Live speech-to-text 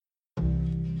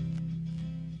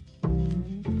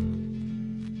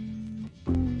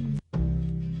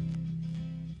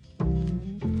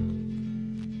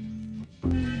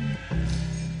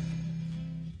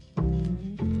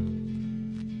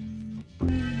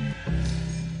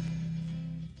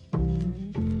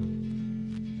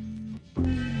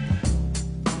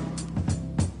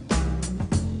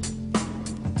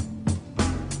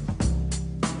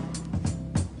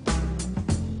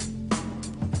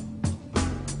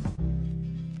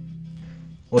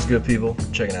What's good, people?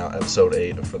 Checking out episode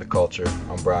 8 of For the Culture.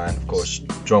 I'm Brian, of course,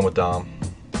 joined with Dom.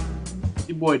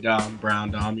 Your boy Dom,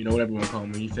 Brown Dom, whatever you want to call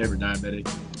me, your favorite diabetic.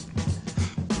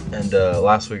 And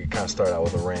last week it kind of started out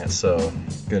with a rant, so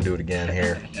gonna do it again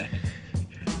here.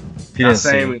 If you Not didn't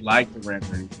saying see, we like the rant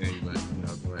or anything,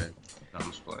 but go ahead. I'm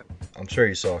just playing. I'm sure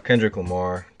you saw Kendrick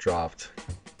Lamar dropped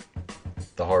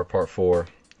The Hard Part 4,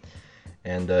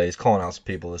 and he's calling out some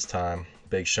people this time.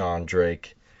 Big Sean,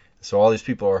 Drake. So all these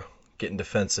people are getting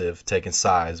defensive, taking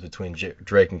sides between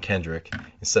Drake and Kendrick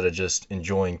instead of just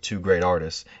enjoying two great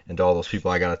artists. And to all those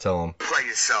people, I gotta tell them, play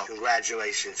yourself.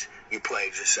 Congratulations, you played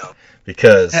yourself.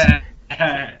 because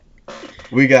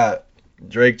we got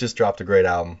Drake just dropped a great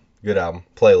album, good album,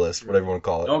 playlist, whatever you want to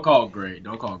call it. Don't call it great,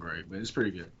 but it's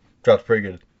pretty good. Dropped a pretty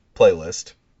good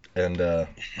playlist, and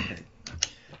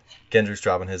Kendrick's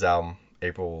dropping his album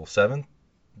April 7th.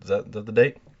 Is that the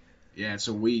date? Yeah, it's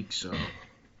a week, so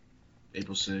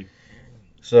April 6th.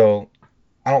 So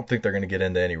I don't think they're gonna get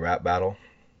into any rap battle.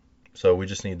 So we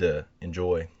just need to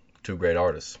enjoy two great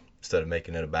artists instead of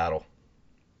making it a battle.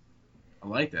 I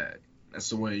like that. That's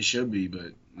the way it should be,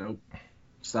 but nope.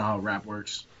 It's not how rap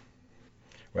works.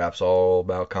 Rap's all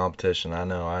about competition. I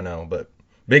know, but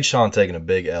Big Sean taking a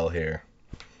big L here.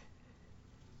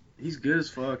 He's good as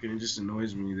fuck, and it just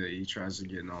annoys me that he tries to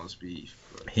get in all this beef.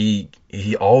 But He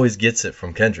always gets it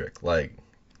from Kendrick. Like,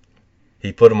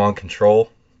 he put him on Control.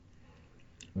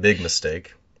 Big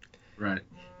mistake. right.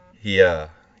 He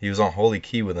was on Holy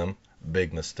Key with him.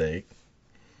 Big mistake.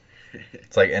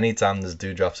 It's like anytime this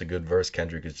dude drops a good verse,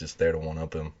 Kendrick is just there to one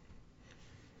up him.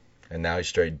 And now he's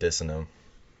straight dissing him.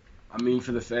 I mean,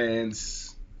 for the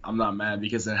fans, I'm not mad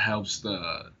because it helps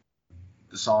the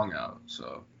song out.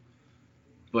 So,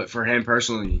 but for him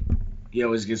personally, he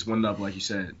always gets one up, like you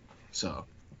said. So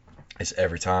It's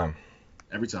every time.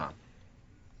 every time.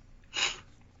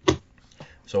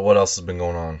 So what else has been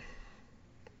going on?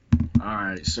 All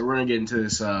right, so we're gonna get into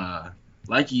this.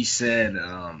 Like you said,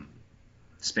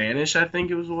 Spanish. I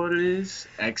think it was what it is.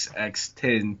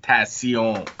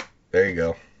 Tentacion. There you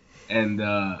go. And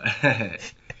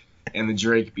and the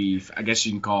Drake beef. I guess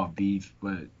you can call it beef,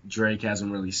 but Drake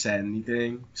hasn't really said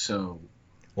anything. So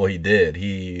Well, he did.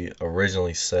 He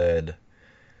originally said,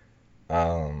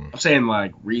 I'm saying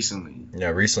like recently.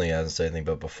 recently he hasn't said anything,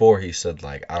 but before he said,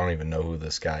 like, I don't even know who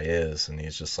this guy is, and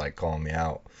he's just, like, calling me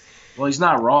out. Well, he's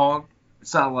not wrong.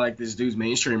 It's not like this dude's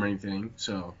mainstream or anything.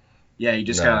 So yeah, he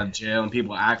just No. got out of jail and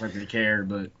people act like they care,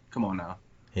 but come on now.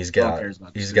 He's No one got cares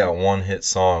about he's this got one hit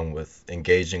song with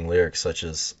engaging lyrics such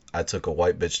as I took a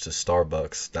white bitch to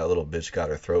Starbucks. That little bitch got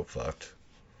her throat fucked.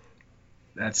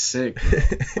 That's sick.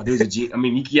 My dude's a G. I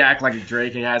mean, you can act like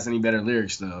Drake and he has any better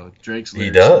lyrics though. Drake's He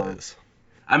lyrics aren't- does.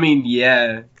 I mean,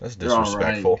 yeah, That's they're all right,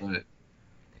 disrespectful. but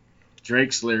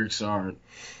Drake's lyrics aren't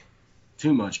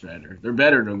too much better. They're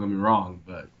better, don't get me wrong,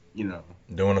 but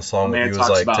Doing a song My with man you was talks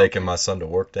like about- taking my son to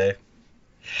work day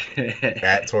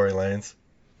at Tory Lanez.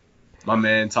 my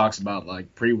man talks about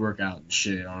like pre-workout and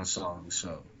shit on a song.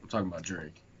 So I'm talking about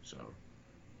Drake. So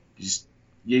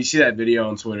you see that video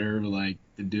on Twitter, like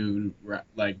the dude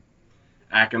like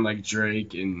acting like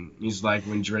Drake, and he's like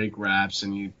when Drake raps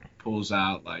and he pulls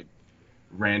out like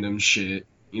random shit.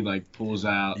 He like pulls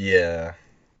out. Yeah.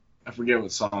 I forget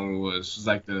what song it was. It was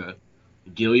like the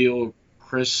Gileo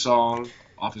Chris song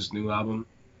off his new album.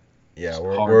 Yeah, It's a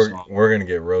we're hard we're, song. we're gonna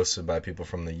get roasted by people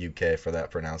from the UK for that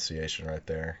pronunciation right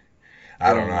there.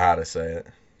 I don't know how to say it.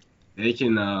 They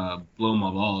can blow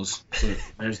my balls. So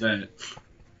there's that.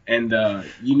 And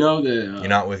you know the You're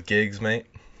not with gigs, mate?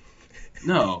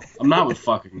 no, I'm not with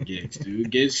fucking gigs,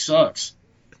 dude. Gigs sucks.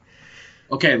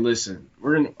 Okay, listen.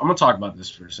 I'm gonna talk about this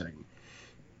for a second.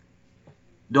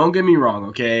 Don't get me wrong,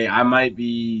 okay? I might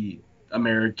be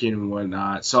American and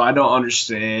whatnot, so I don't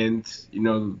understand,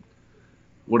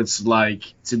 what it's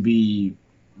like to be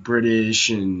British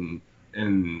and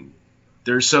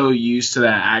they're so used to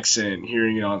that accent,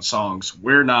 hearing it on songs.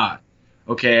 We're not.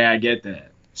 Okay, I get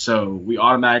that. So we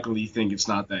automatically think it's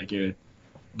not that good.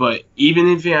 But even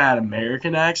if it had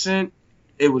American accent,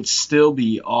 it would still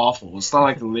be awful. It's not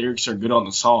like the lyrics are good on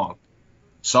the song.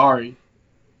 Sorry.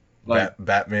 Like,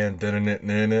 Batman didn't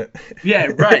it. yeah,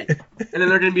 right. And then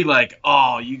they're gonna be like,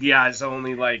 "Oh, you guys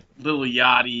only like Lil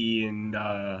Yachty and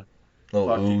Little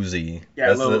fucking- Uzi. Yeah,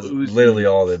 that's Lil Uzi. literally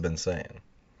all they've been saying.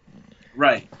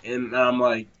 right." And I'm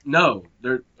like, "No,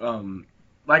 they're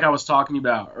like I was talking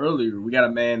about earlier. We got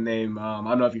a man named I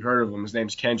don't know if you heard of him. His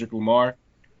name's Kendrick Lamar.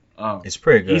 It's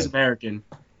pretty good. He's American.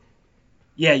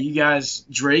 Yeah, you guys,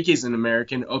 Drake is an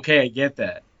American. Okay, I get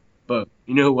that. But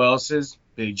you know who else is?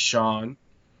 Big Sean.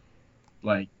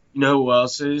 Like, you know who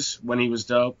else is when he was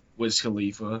dope? Was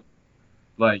Khalifa.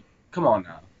 Like, come on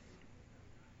now.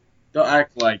 Don't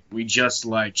act like we just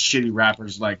like shitty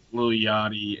rappers like Lil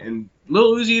Yachty and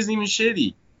Lil Uzi isn't even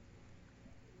shitty.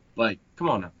 Like, come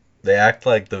on now. They act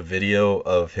like the video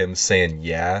of him saying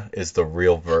 "yeah" is the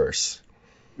real verse.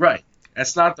 Right.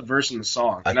 That's not the verse in the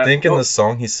song. I think in the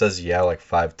song he says "yeah" like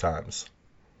 5 times.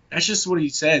 That's just what he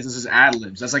says. This is ad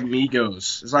libs. That's like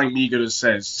Migos. It's like Migos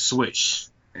says swish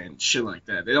and shit like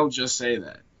that. They don't just say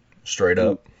that. Straight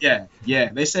up. Yeah,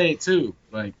 they say it too.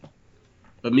 Like,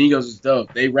 but Migos is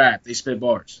dope. They rap. They spit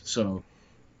bars. So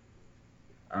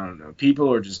I don't know.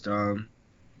 People are just dumb.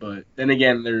 But then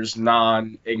again, there's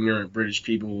non-ignorant British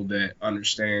people that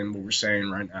understand what we're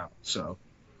saying right now. So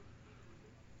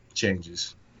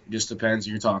changes. It just depends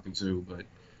who you're talking to. But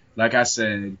like I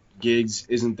said, Giggs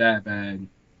isn't that bad.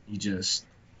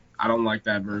 I don't like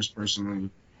that verse personally.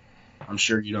 I'm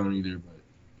sure you don't either.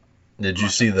 But Did you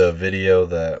see the video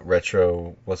that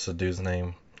Retro? What's the dude's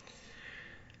name?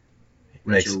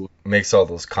 Makes all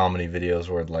those comedy videos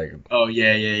where like oh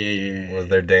yeah. where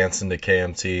they're dancing to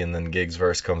KMT and then Giggs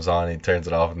verse comes on and he turns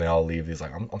it off and they all leave. He's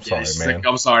like, I'm sorry, man. Like,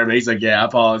 I'm sorry, man. He's like, yeah, I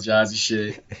apologize and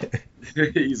shit.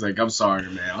 He's like, I'm sorry,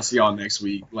 man. I'll see y'all next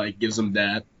week. Like, gives him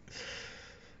that.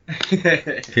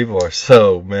 People are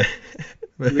so mad.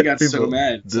 They got so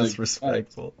mad. It's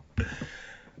disrespectful.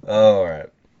 All right.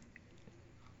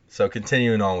 So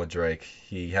continuing on with Drake,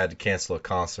 he had to cancel a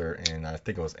concert in I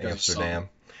think it was Amsterdam.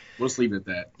 We'll just leave it at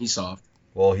that. He's soft.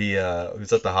 Well, he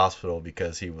was at the hospital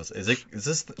because he was. Is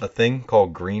this a thing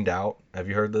called greened out? Have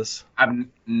you heard this? I've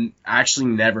actually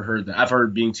never heard that. I've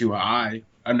heard being too high.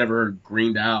 I've never heard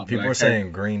greened out. People are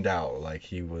saying greened out, like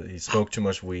he smoked too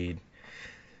much weed.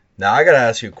 Now I gotta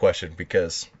ask you a question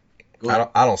because I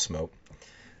don't smoke,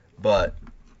 but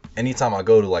anytime I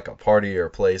go to like a party or a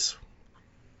place,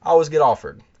 I always get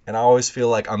offered, and I always feel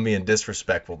like I'm being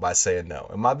disrespectful by saying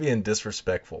no. Am I being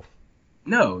disrespectful?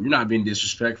 No, you're not being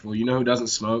disrespectful. You know who doesn't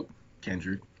smoke?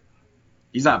 Kendrick.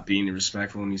 He's not being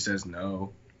disrespectful when he says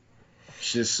no.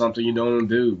 It's just something you don't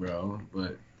do, bro.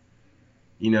 But,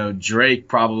 you know, Drake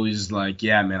probably is like,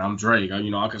 yeah, man, I'm Drake.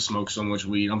 I can smoke so much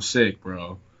weed. I'm sick,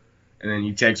 bro. And then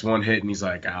he takes one hit and he's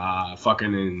like,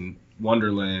 fucking in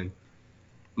Wonderland.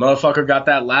 Motherfucker got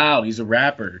that loud. He's a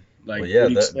rapper. Like, well,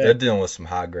 yeah, they're dealing with some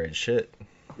high grade shit.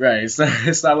 Right.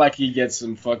 It's not like he gets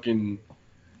some fucking...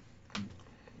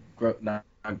 not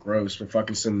gross, but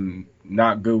fucking some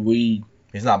not good weed.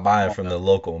 He's not buying from the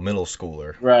local middle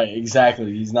schooler. Right,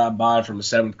 exactly. He's not buying from a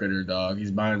 7th grader, dog. He's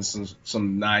buying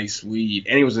some nice weed.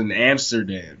 And he was in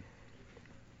Amsterdam.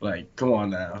 Like, come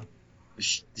on now.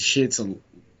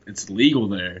 It's legal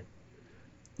there.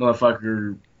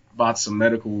 Motherfucker bought some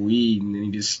medical weed and then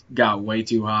he just got way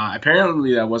too high.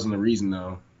 Apparently that wasn't the reason,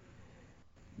 though.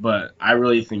 But I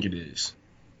really think it is.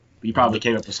 He probably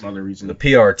came up with some other reason. The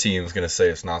PR team's going to say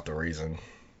it's not the reason.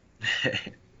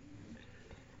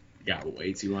 Got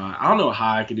way too high. I don't know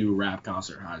how I could do a rap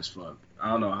concert high as fuck.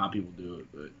 I don't know how people do it,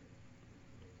 but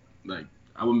like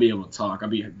I wouldn't be able to talk.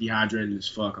 I'd be dehydrated as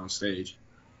fuck on stage.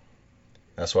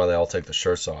 That's why they all take the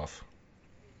shirts off.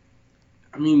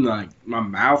 I mean, like my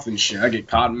mouth and shit. I get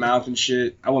cotton mouth and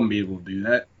shit. I wouldn't be able to do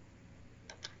that.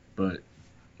 But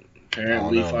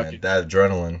apparently, man. That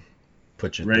adrenaline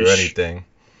puts you through anything.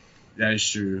 That is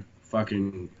true.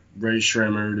 Fucking Ray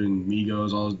Shremmerd and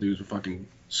Migos, all those dudes were fucking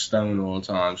stoned all the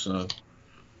time. So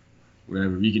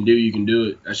whatever you can do, you can do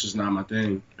it. That's just not my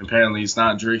thing. Apparently, it's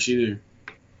not Drake's either.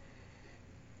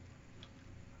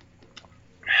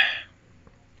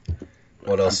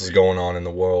 What else is going on in the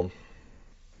world?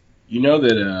 You know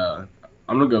that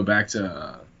I'm gonna go back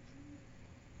to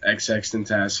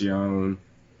XXXTentacion.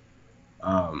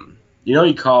 You know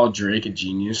he called Drake a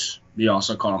genius. He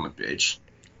also called him a bitch.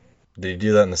 Did he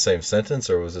do that in the same sentence,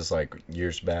 or was this like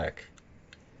years back?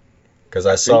 Because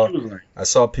I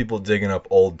saw people digging up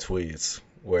old tweets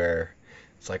where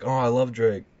it's like, oh, I love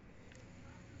Drake.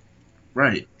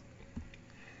 Right.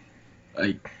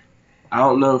 Like, I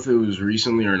don't know if it was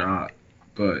recently or not,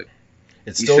 but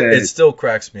it still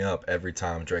cracks me up every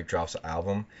time Drake drops an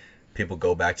album. People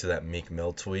go back to that Meek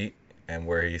Mill tweet and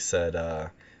where he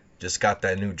said, just got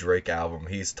that new Drake album.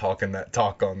 He's talking that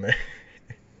talk on there.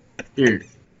 Here.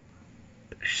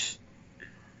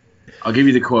 I'll give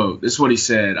you the quote. This is what he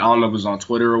said. I don't know if it was on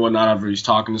Twitter or whatnot, or he's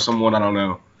talking to someone, I don't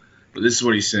know. But this is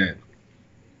what he said.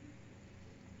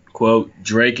 Quote,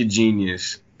 Drake a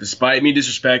genius. Despite me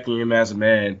disrespecting him as a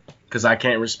man, because I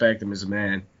can't respect him as a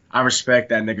man, I respect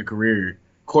that nigga career.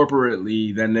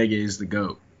 Corporately, that nigga is the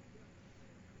GOAT.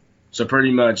 So pretty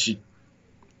much,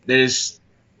 I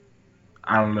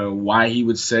don't know why he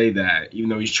would say that,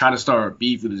 even though he's trying to start a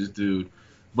beef with this dude,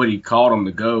 but he called him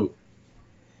the GOAT.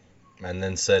 And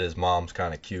then said his mom's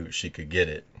kind of cute. She could get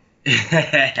it.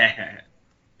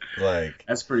 Like,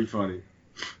 That's pretty funny.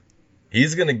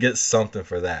 he's gonna get something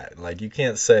for that. Like, you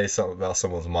can't say something about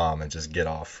someone's mom and just get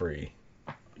off free.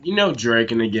 You know Drake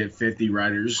gonna get 50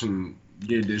 writers and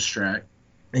get a diss track.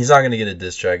 He's not gonna get a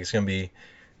diss track. It's gonna be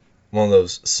one of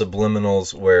those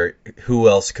subliminals where who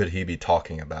else could he be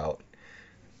talking about?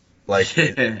 Like,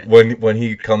 Yeah. when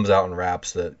he comes out and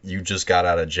raps that you just got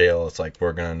out of jail, it's like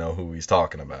we're gonna know who he's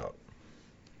talking about.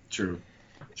 True.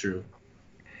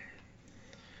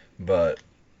 But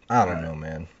I don't Alright. know,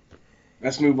 man.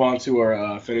 Let's move on to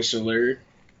our finisher lyric.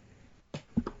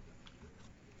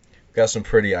 Got some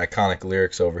pretty iconic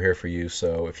lyrics over here for you,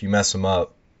 so if you mess them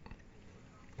up,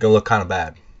 gonna look kind of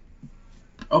bad.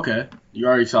 Okay, you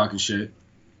already talking shit.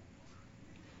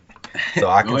 So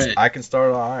I Go ahead. can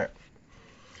start all right.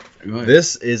 Go ahead.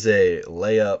 This is a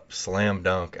layup, slam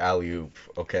dunk, alley oop.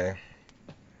 Okay.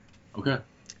 Okay,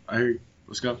 I hear you.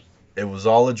 Let's go. It was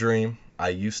all a dream. I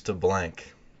used to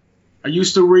blank. I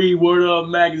used to read Word Up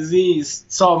magazines,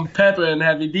 Salt and Pepper, and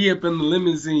have your D up in the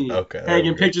limousine. Okay, there we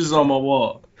Hanging go. pictures on my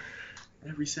wall.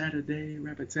 Every Saturday,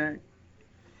 rap attack.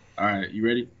 All right, you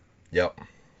ready? Yep.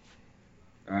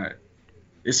 All right.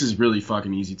 This is really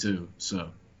fucking easy too. So,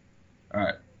 all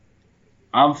right.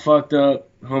 I'm fucked up,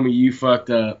 homie. You fucked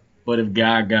up. But if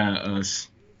God got us,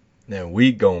 Then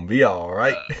we gonna be all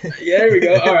right. yeah, there we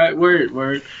go. All right,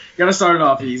 word. Gotta start it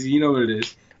off easy. You know what it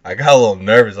is. I got a little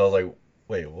nervous. I was like,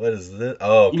 wait, what is this?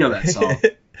 Oh, okay. You know that song.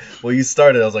 Well, you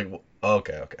started. I was like,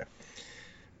 okay.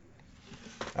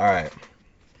 All right.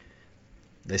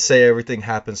 They say everything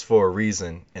happens for a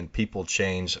reason, and people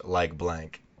change like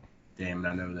blank. Damn it,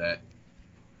 I know that.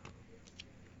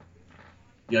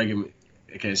 You gotta give me.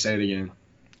 Okay, say it again.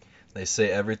 They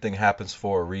say everything happens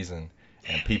for a reason,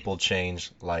 and people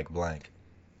change like blank.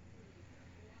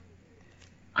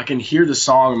 I can hear the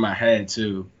song in my head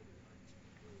too.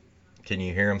 Can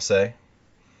you hear him say?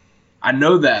 I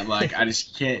know that. Like I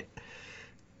just can't.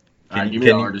 All right, give me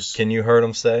the artist. Can you hear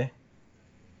him say?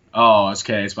 Oh, it's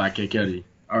okay. It's by Kid Cudi.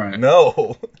 All right.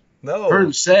 No. Heard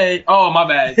him say. Oh, my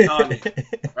bad.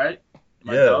 Kanye. Right? Am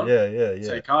I dumb? Yeah.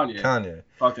 Say Kanye. Kanye.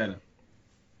 Fuck that up.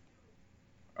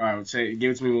 All right,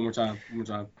 give it to me one more time.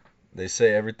 They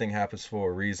say everything happens for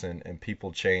a reason, and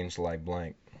people change like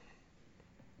blank.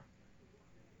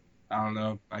 I don't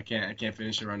know. I can't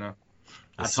finish it right now.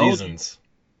 The I told seasons.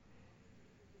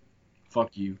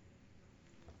 Fuck you.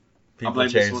 People blame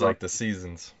this change one like on- the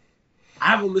seasons. I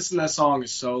haven't listened to that song in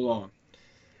so long.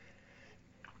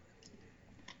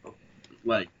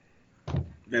 Like,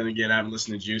 then again, I haven't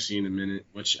listened to Juicy in a minute,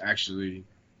 which actually,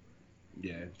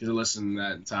 yeah, because I listened to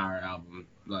that entire album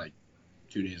like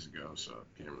 2 days ago, so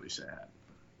can't really say I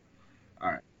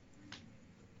have.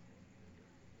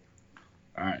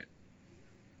 All right.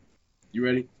 You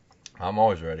ready? I'm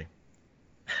always ready.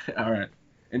 All right.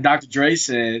 And Dr. Dre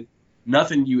said,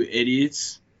 "Nothing, you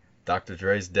idiots." Dr.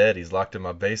 Dre's dead. He's locked in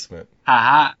my basement. Ha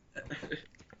ha.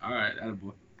 All right,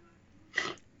 attaboy.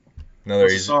 Another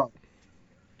What's the easy. song?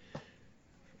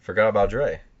 Forgot about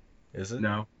Dre. Is it?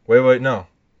 No. Wait, no.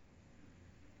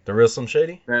 The Real Slim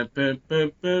Shady? Bum, bum,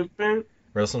 bum, bum, bum,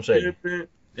 Real Slim Shady. bum.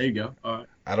 There you go. All right.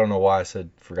 I don't know why I said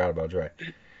forgot about Dre.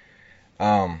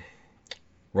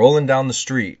 Rolling down the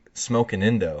street, smoking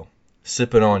Indo,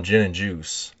 sipping on gin and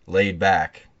juice, laid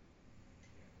back.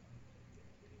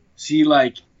 See,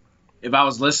 like, if I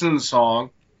was listening to the song,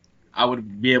 I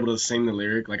would be able to sing the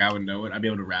lyric. Like, I would know it. I'd be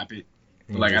able to rap it.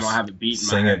 But, like, I don't have the beat in my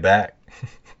Sing head. it back.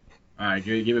 All right,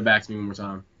 give it back to me one more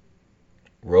time.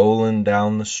 Rolling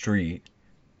down the street,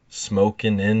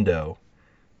 smoking Indo,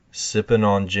 sipping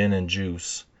on gin and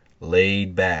juice,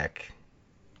 laid back.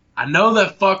 I know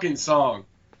that fucking song.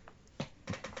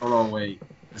 Hold on, wait.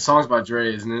 The song's by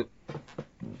Dre, isn't it?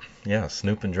 Yeah,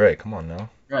 Snoop and Dre. Come on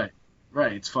now. Right.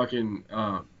 It's fucking.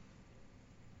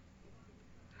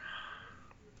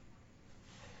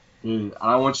 Dude,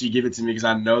 I don't want you to give it to me because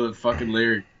I know the fucking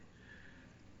lyric.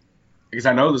 Because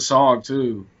I know the song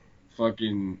too.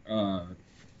 Fucking.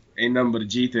 Ain't nothing but a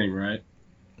G thing, right?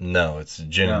 No, it's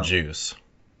gin No. and juice.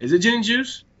 Is it Gin and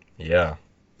Juice? Yeah.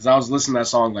 Because I was listening to that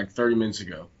song like 30 minutes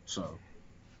ago. So.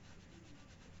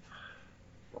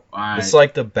 Alright. It's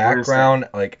like the Where is background,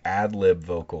 like ad lib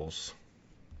vocals.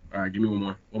 Alright, give me one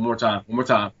more. One more time. I'm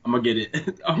gonna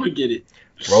get it.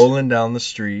 Rolling down the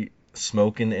street,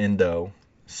 smoking Indo,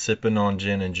 sipping on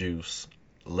gin and juice,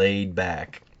 laid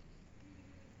back.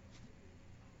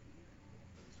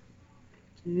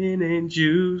 Gin and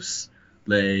juice,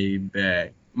 lay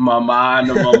back. My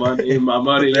mind on my money, my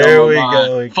money There on we my mind.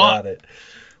 go. We Fuck, got it.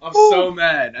 I'm so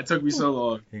mad. That took me so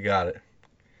long. You got it.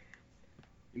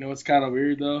 You know what's kind of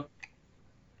weird though?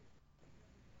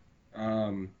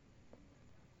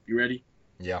 You ready?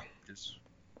 Yeah.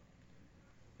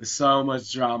 There's so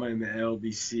much drama in the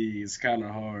LBC. It's kind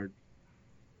of hard.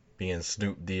 Being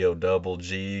Snoop D-O double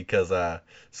G because I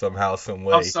somehow, some I'm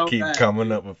way so keep bad, coming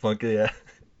dude. up with funky. Yeah.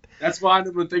 That's why I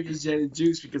never think it's Jen and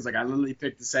Juice because like I literally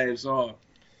picked the same song.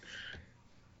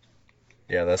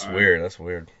 Yeah, that's All right. weird. That's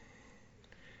weird.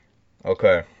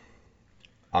 Okay.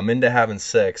 I'm into having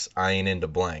sex. I ain't into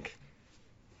blank.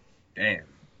 Damn.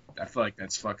 I feel like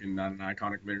that's fucking not an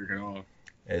iconic lyric at all.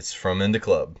 It's from In the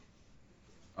Club.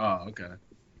 Oh, okay.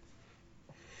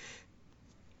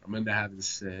 I'm into having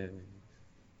sex.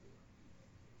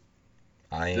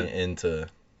 I ain't into.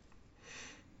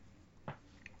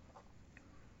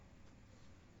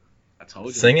 I told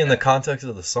you. Sing in the context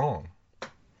of the song.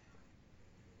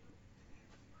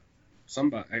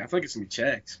 Somebody, I feel like it's gonna be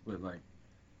checks, but like,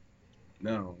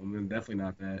 no, I'm definitely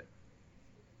not that.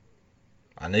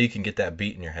 I know you can get that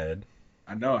beat in your head.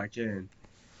 I know I can.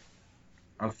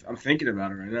 I'm thinking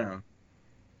about it right now.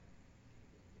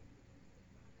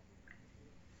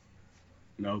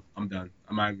 Nope, I'm done.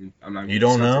 I'm not even. You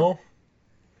don't know?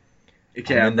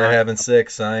 Okay, I'm into having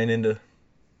sex. I ain't into.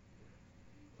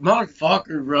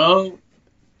 Motherfucker, bro.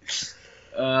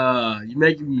 You're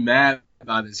making me mad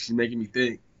about this. You're making me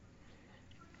think.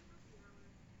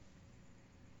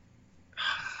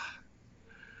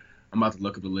 I'm about to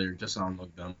look up the lyric just so I don't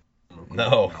look dumb.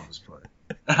 No. I'm just playing.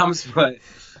 I'm just playing.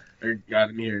 God,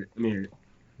 let me hear it. Let me hear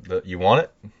it. You want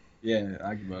it? Yeah,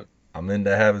 I give up. I'm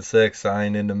into having sex. I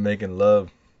ain't into making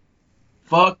love.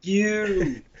 Fuck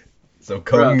you, So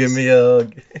come Bro. give me a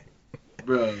hug.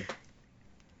 bro.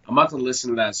 I'm about to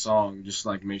listen to that song just to,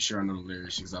 like make sure I know the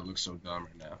lyrics because I look so dumb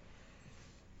right now.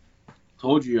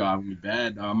 Told you I'm gonna be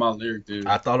bad. I'm not lyric dude.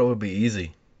 I thought it would be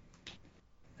easy.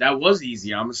 That was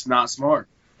easy. I'm just not smart.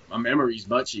 My memory's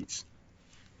butt cheeks.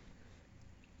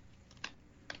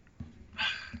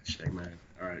 Shake man.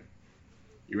 All right.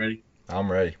 You ready?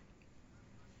 I'm ready.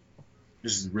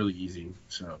 This is really easy.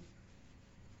 So,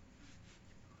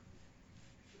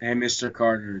 hey, Mr.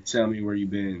 Carter, tell me where you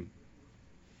been.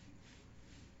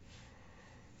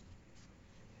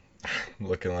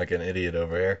 Looking like an idiot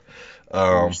over here.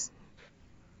 I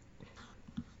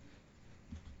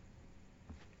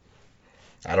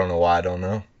don't know why I don't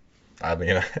know. I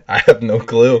mean, I have no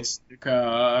clue. Mr.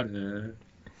 Carter,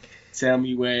 tell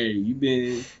me where you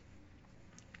been.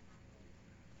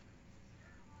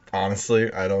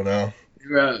 Honestly, I don't know.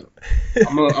 Bro,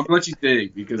 I'm gonna let you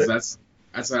think because that's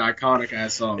an iconic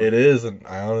ass song. It is, and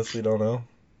I honestly don't know.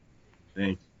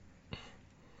 Think. I'm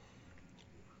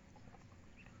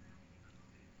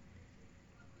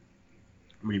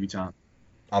gonna give you time.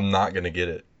 I'm not gonna get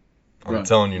it. I'm Bro,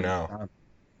 telling you now.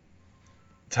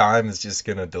 Time is just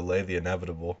gonna delay the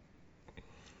inevitable.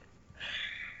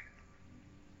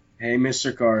 Hey,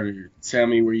 Mr. Carter, tell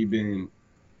me where you been.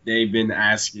 They've been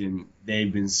asking,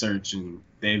 they've been searching,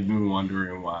 they've been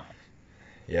wondering why.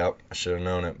 Yep, I should have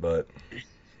known it, but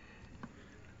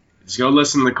Just go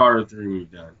listen to Carter 3 when you're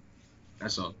done.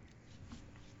 That's all.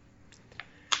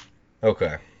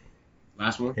 okay.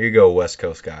 Last one? Here you go, West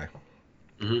Coast guy.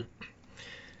 Mm-hmm.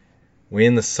 We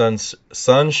in the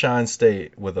sunshine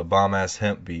state with a bomb-ass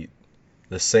hemp beat.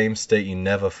 The same state you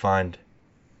never find.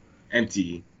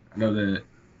 Empty. I know that.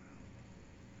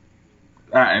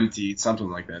 Not empty. It's something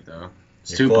like that, though.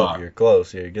 It's Tupac. You're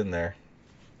close. Yeah, you're getting there.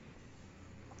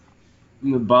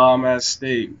 In the bomb-ass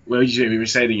state. Well, you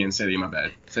say it again. Say it again. My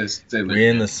bad. Say We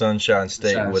in the sunshine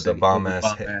state with a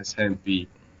bomb-ass hemp beat.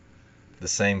 The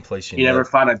same place You never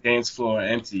find a dance floor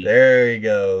empty. There he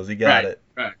goes. He got it.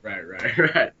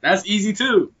 Right. That's easy,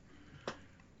 too.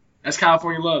 That's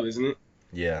California Love, isn't it?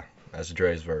 Yeah, that's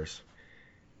Dre's verse.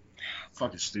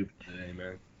 Fucking stupid today,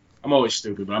 man. I'm always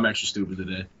stupid, but I'm extra stupid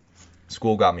today.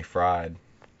 School got me fried.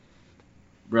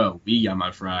 Bro, we got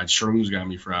my fried. Shrooms got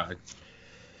me fried.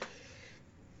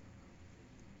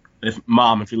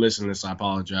 Mom, if you listen to this, I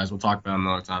apologize. We'll talk about it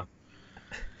another time.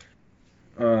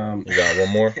 You got one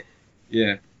more?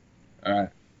 Yeah. All right.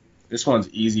 This one's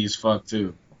easy as fuck,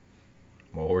 too.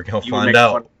 Well, we're going to find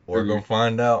out. We're going to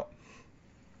find out.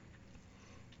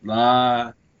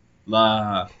 La,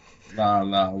 la, la,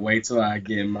 la. Wait till I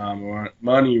get my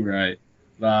money right.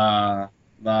 La,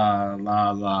 la,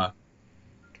 la, la.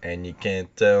 And you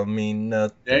can't tell me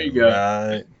nothing. There you go.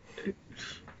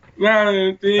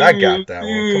 Right? I got that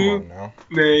one. Come on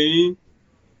now.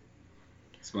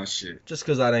 It's my shit. Just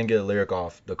because I didn't get a lyric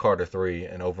off the Carter 3,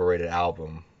 an overrated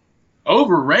album.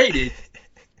 Overrated?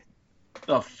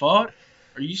 The fuck?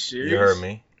 Are you serious? You heard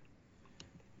me.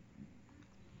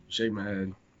 Shake my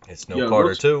head. It's no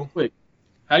Carter 2. Quick,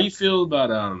 how you feel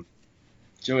about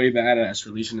Joey Badass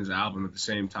releasing his album at the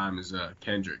same time as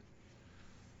Kendrick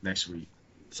next week?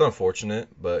 It's unfortunate,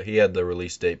 but he had the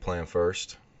release date planned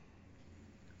first.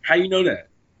 How you know that?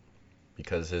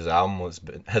 Because his album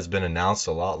has been announced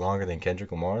a lot longer than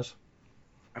Kendrick Lamar's.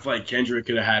 I feel like Kendrick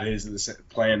could have had his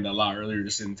planned a lot earlier,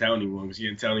 just didn't tell anyone because he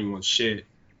didn't tell anyone shit.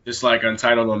 Just like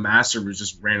Untitled Unmastered was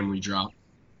just randomly dropped.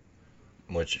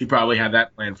 Which He probably had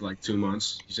that planned for like 2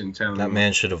 months. He didn't tell that anyone.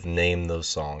 man should have named those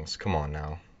songs. Come on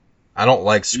now. I don't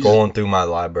like scrolling through my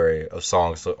library of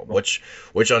songs. So which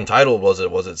Untitled was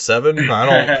it? Was it 7? I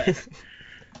don't.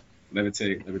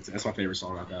 Levitate. That's my favorite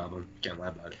song off the album. Can't lie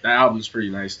about it. That album's pretty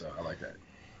nice though. I like that.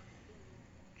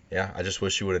 Yeah, I just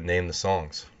wish you would have named the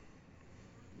songs.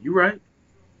 You're right.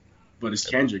 But it's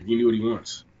Kendrick. He knew what he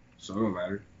wants. So it don't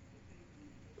matter.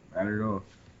 Matter at all.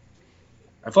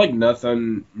 I feel like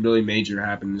nothing really major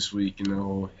happened this week in the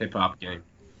whole hip hop game.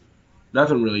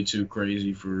 Nothing really too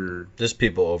crazy for. Just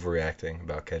people overreacting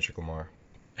about Kendrick Lamar.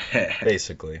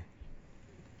 Basically.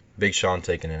 Big Sean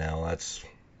taking an L.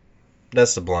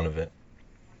 That's the blunt of it.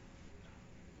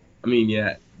 I mean,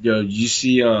 yeah. Yo, did you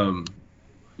see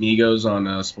Migos on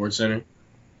SportsCenter?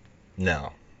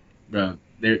 No. Bro,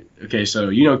 they're okay. So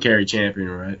you know Carrie Champion,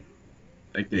 right?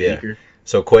 Like the Yeah. anchor.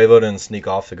 So Quavo didn't sneak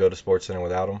off to go to SportsCenter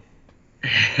without him?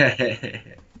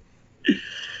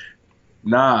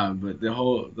 Nah, but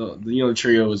the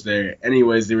trio was there.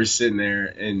 Anyways, they were sitting there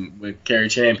and with Carrie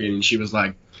Champion, and she was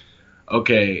like,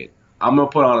 "Okay, I'm gonna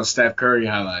put on a Steph Curry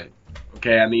highlight.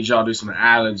 Okay, I need y'all to do some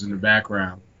ad-libs in the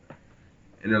background."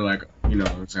 And they're like,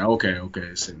 it's like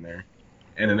okay, sitting there.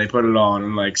 And then they put it on,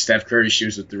 and like Steph Curry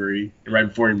shoots a 3, and right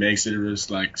before he makes it, it was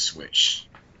like swish.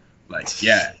 Like,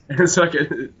 yeah, it's like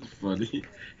it's funny.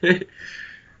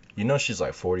 You know she's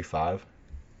like 45.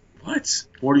 What?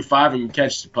 45 and you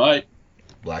catch the putt?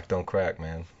 Black don't crack,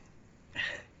 man.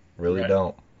 Really Right.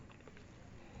 don't.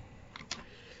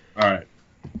 All right.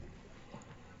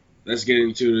 Let's get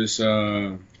into this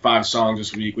 5 songs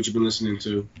this week. What you been listening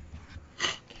to?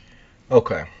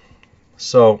 Okay.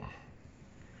 So,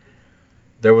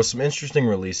 there was some interesting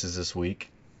releases this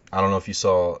week. I don't know if you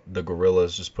saw the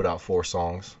Gorillaz just put out 4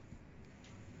 songs.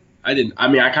 I didn't. I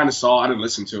mean, I kind of saw. I didn't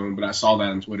listen to them, but I saw that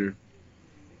on Twitter.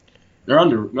 They're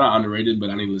not underrated,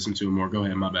 but I need to listen to them more. Go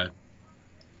ahead, my bad.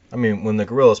 I mean, when the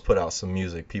Gorillaz put out some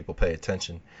music, people pay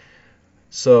attention.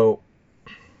 So,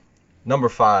 number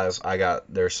 5, I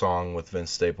got their song with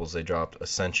Vince Staples. They dropped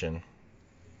Ascension.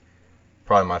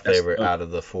 Probably my favorite out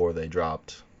of the 4 they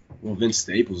dropped. Well, Vince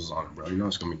Staples is on it, bro. You know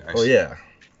it's gonna be nice. Oh yeah,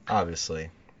 obviously.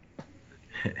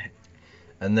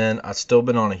 And then I've still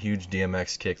been on a huge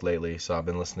DMX kick lately, so I've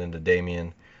been listening to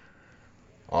Damien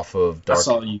off of I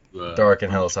saw Dark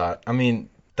and Hell's Hot. I mean,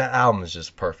 that album is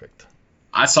just perfect.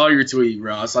 I saw your tweet,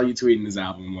 bro. I saw you tweeting his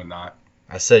album and whatnot.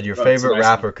 I said your Bro, it's a favorite nice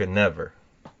rapper could never.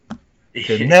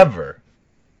 Could never.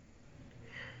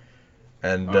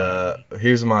 And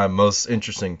here's my most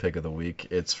interesting pick of the week.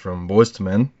 It's from Boyz II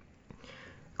Men.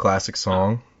 Classic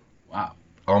song. Wow.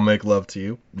 I'll Make Love to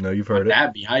You. No, you've heard it.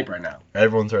 That'd be hype right now.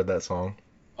 Everyone's heard that song.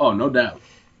 Oh, no doubt.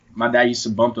 My dad used to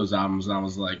bump those albums when I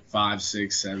was like 5,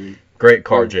 6, 7. Great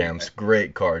car jams.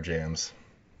 Great car jams.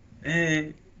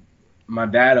 My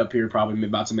dad up here probably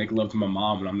about to make love to my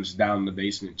mom, and I'm just down in the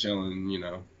basement chilling,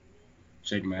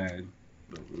 shaking my head.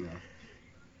 But,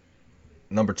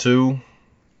 Number 2,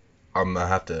 I'm going to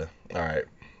have to, all right,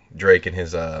 Drake and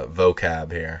his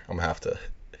vocab here. I'm going to have to,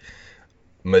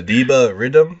 Madiba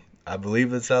Rhythm, I believe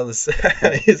that's how you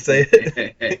say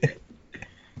it.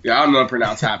 Yeah, I don't know how to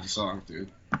pronounce half the song, dude.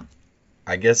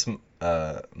 I guess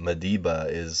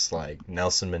Madiba is like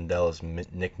Nelson Mandela's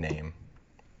nickname.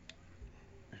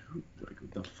 Like,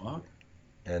 what the fuck?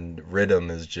 And rhythm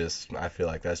is just, I feel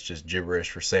like that's just gibberish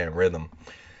for saying rhythm.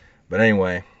 But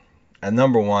anyway, at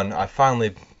number 1, I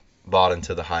finally bought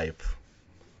into the hype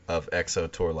of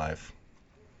EXO Tour Life.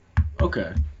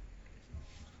 Okay.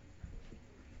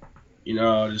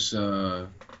 Just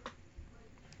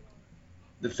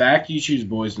the fact you choose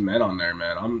Boyz II Men on there,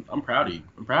 man. I'm proud of you.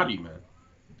 I'm proud of you, man.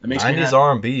 That makes me 90s happy.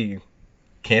 R&B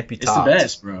can't be It's topped. the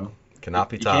best, bro. Cannot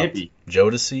be It topped. can't be.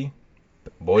 Jodeci,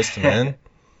 Boyz II Men.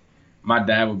 My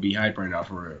dad would be hype right now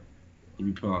for real.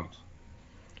 He'd be pumped.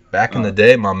 Back in the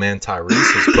day, my man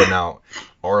Tyrese was putting out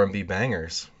R&B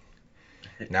bangers.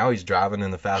 Now he's driving in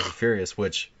the Fast and Furious,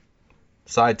 which,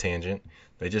 side tangent,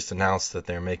 they just announced that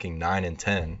they're making 9 and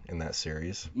 10 in that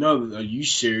series. No, are you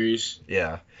serious?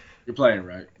 Yeah, You're playing,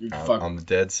 right? You're fucking. I'm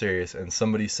dead serious. And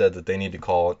somebody said that they need to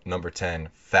call number 10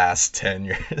 Fast 10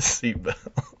 Your Seatbelt.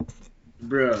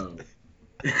 Bro.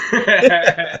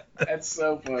 That's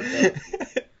so fucked up.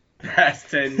 That's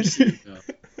 10 your seatbelt.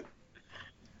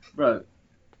 Bro.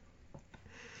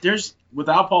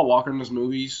 Without Paul Walker in those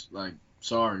movies, like,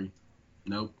 sorry.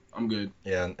 Nope, I'm good.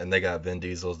 Yeah, and they got Vin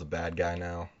Diesel as the bad guy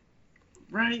now.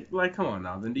 Right? Like, come on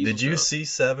now. Vin Diesel. Did you see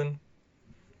 7?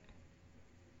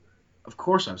 Of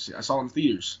course I've seen. I saw it in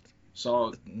theaters. Saw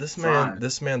it This fried.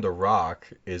 man, The Rock,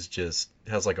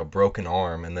 has like a broken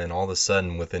arm, and then all of a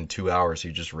sudden, within 2 hours,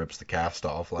 he just rips the cast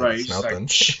off like Right, it's he's just like,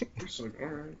 nothing. it's like, all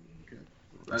right, okay.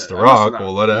 It's That The must have Rock. not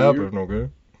We'll let it hurt you. happen.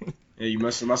 Okay. Yeah, you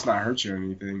must not hurt you or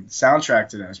anything. The soundtrack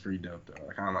to that is pretty dope though.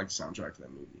 I kind of like the soundtrack to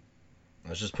that movie.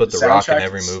 Let's just put The The Rock in soundtrack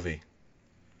every is- movie.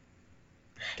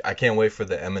 I can't wait for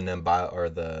the Eminem bio or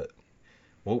the.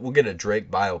 We'll get a Drake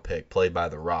biopic played by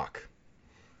The Rock.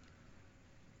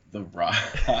 The Rock,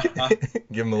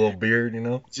 Give him a little beard, you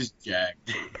know. just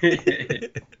jacked.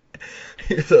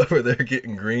 He's over there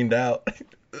getting greened out.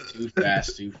 Too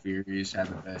Fast, Too Furious had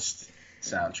the best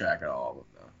soundtrack of all of them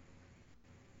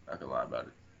though. Not gonna lie about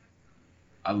it.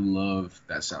 I love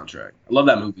that soundtrack. I love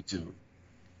that movie too.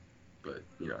 But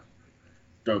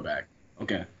throwback.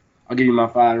 Okay, I'll give you my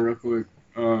 5 real quick.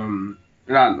 They're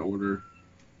not in order.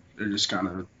 They're just kind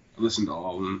of. I listened to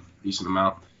all of them, decent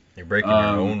amount. You're breaking your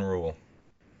Um, own rule.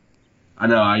 I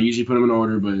know I usually put them in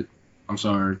order, but I'm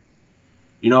sorry.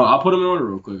 I'll put them in order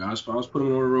real quick. I'll just put them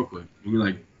in order real quick. Give me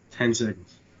like 10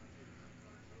 seconds.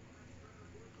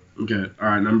 Okay, all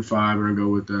right. Number 5, we're gonna go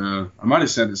with. I might have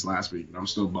said this last week, but I'm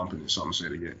still bumping it, so I'm gonna say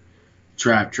it again.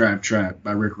 Trap, Trap, Trap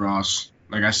by Rick Ross.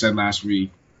 Like I said last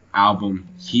week, album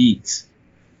heat.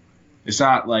 It's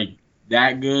not like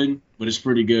that good, but it's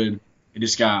pretty good. It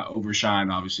just got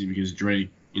overshined, obviously, because Drake,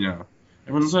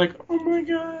 everyone's like, oh my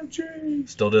God, Drake.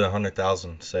 Still did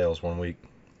 100,000 sales 1 week.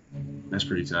 That's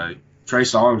pretty tight. Trey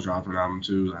Songz dropped an album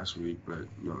too last week, but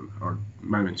or it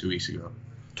might have been 2 weeks ago.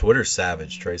 Twitter's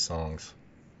savage. Trey Songz.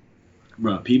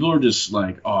 Bro, people are just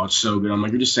like, oh, it's so good. I'm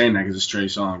like, you're just saying that because it's Trey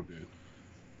Songz, dude.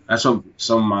 That's what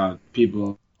some of my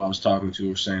people I was talking to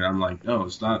were saying. I'm like, no,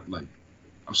 it's not like.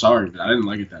 I'm sorry, but I didn't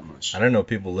like it that much. I didn't know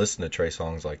people listen to Trey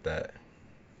Songz like that.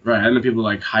 Right, I didn't know people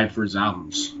like hype for his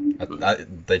albums.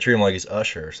 They treat him like he's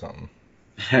Usher or something.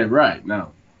 Right,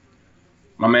 no.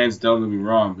 My man's don't get me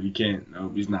wrong, but he can't. No,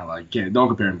 he's not like can't. Don't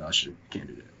compare him to Usher. Can't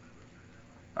do that.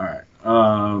 All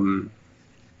right.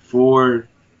 4.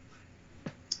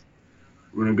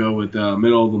 We're gonna go with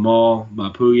 "Middle of the Mall" by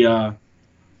Puya.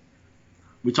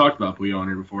 We talked about Puya on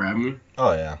here before, haven't we?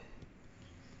 Oh yeah.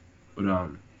 But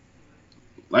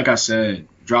like I said,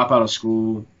 drop out of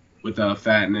school with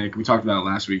Fat Nick. We talked about it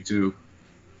last week too.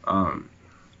 At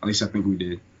least I think we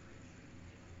did.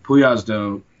 Puya's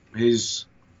dope.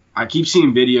 I keep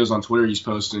seeing videos on Twitter he's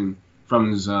posting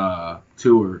from his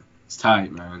tour. It's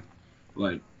tight, man.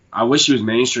 Like, I wish he was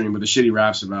mainstream, but the shit he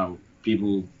raps about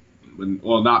people,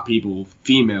 not people,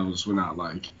 females would not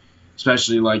like.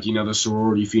 Especially like, the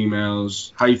sorority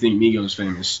females. How do you think Migos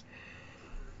famous?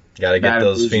 Gotta get Bad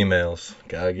those Bougie. females.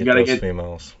 Gotta get gotta those get-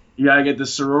 females. You gotta get the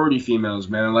sorority females,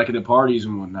 man, like at the parties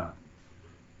and whatnot.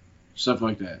 Stuff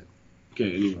like that.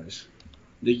 Okay, anyways.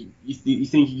 You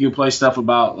think you can play stuff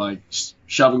about, like,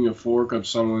 shoving a fork up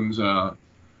someone's,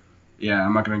 yeah,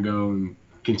 I'm not gonna go and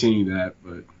continue that,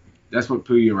 but that's what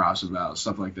Puya raps about,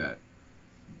 stuff like that.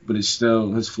 But it's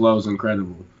still, his flow is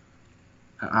incredible.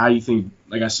 How do you think,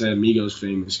 like I said, Migos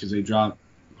famous? Because they drop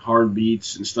hard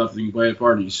beats and stuff that you can play at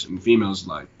parties, and females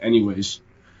like. Anyways,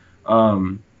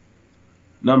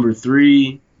 number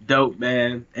 3, Dope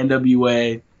Man,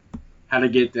 NWA. How to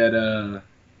get that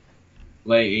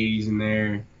late 80s in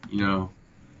there,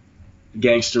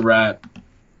 gangster rap.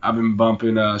 I've been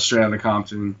bumping Straight Outta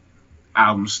Compton.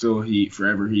 Album still heat,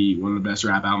 forever heat. One of the best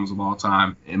rap albums of all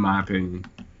time, in my opinion.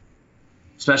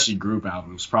 Especially group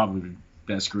albums, probably the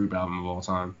best group album of all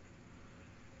time.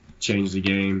 Changed the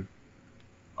game.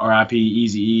 R.I.P.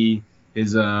 Eazy-E.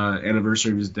 His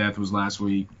anniversary of his death was last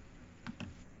week.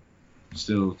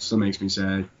 Still makes me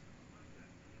sad.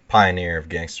 Pioneer of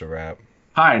gangster rap.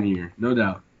 Pioneer, no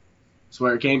doubt. That's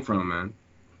where it came from, man.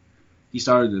 He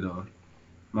started it all.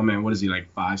 My man, what is he,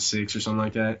 like 5'6" or something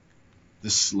like that?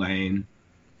 Just slaying.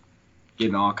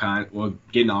 Getting all kinds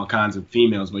of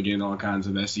females, but getting all kinds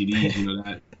of STDs.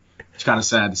 That. It's kind of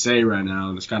sad to say right now,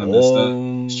 and it's kind of messed up.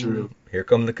 It's true. Here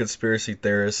come the conspiracy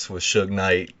theorists with Suge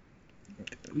Knight.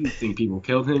 You think people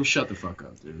killed him? Shut the fuck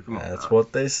up, dude. Come on. That's now.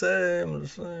 what they say. I'm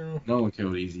just saying. No one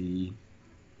killed Eazy.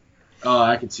 Oh,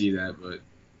 I can see that, but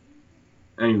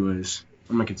anyways,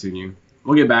 I'm gonna continue.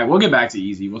 We'll get back to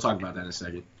Eazy. We'll talk about that in a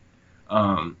second.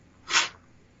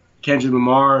 Kendrick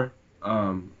Lamar,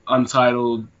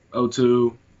 Untitled,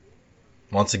 O2.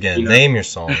 Once again, name your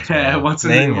songs. Man. Once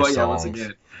name your again, songs. once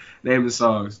again, name the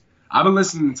songs. I've been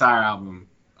listening to the entire album.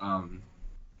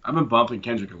 I've been bumping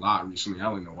Kendrick a lot recently. I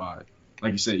don't know why.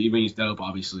 Like you said, even he's dope,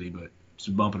 obviously, but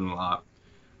just bumping him a lot.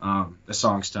 The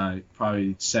song's tight.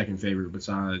 Probably second favorite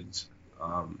besides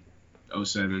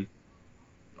 07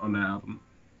 on the album.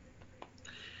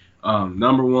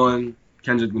 Number 1,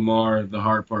 Kendrick Lamar, The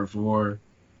Heart Part 4.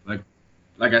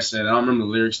 Like I said, I don't remember the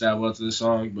lyrics that well to this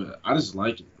song, but I just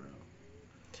like it, bro.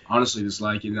 Honestly, just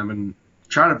like it. And I've been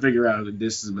trying to figure out what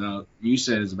this is about. You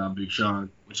said it's about Big Sean,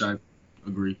 which I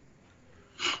agree.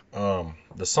 The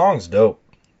song's dope.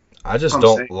 I just I'm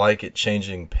don't saying. like it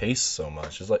changing pace so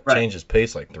much. It's like Right. changes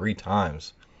pace like 3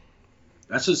 times.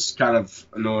 That's just kind of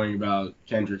annoying about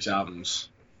Kendrick's albums.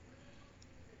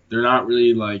 They're not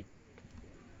really like,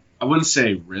 I wouldn't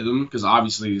say rhythm, because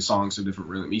obviously the songs are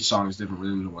different rhythm. Each song is different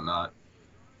rhythm and whatnot.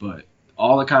 But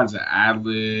all the kinds of ad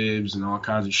libs and all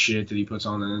kinds of shit that he puts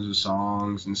on the ends of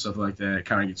songs and stuff like that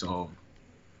kind of gets old.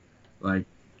 Like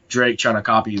Drake trying to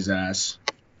copy his ass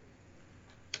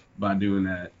by doing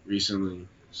that recently.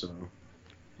 So,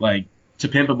 like, To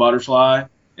Pimp a Butterfly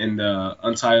and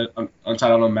Untitled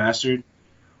Unmastered,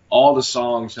 all the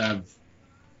songs have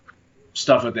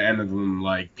stuff at the end of them,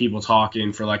 like people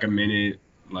talking for like a minute,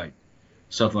 like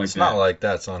stuff like It's that. not like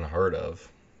that's unheard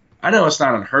of. I know it's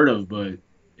not unheard of, but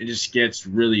it just gets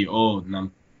really old, and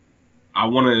I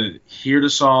want to hear the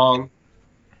song,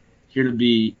 hear the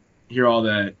beat, hear all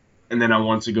that, and then I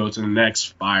want to go to the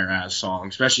next fire ass song,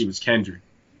 especially if it's Kendrick.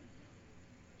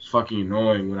 It's fucking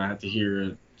annoying when I have to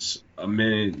hear a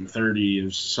minute and 30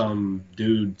 of some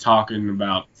dude talking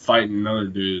about fighting another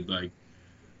dude. Like,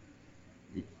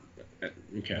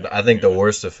 okay. I think the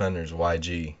worst offender is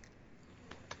YG.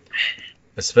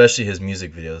 Especially his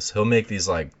music videos. He'll make these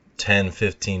like 10,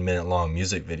 15 minute long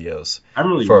music videos I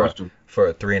haven't really for watched him. for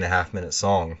a 3.5 minute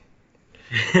song.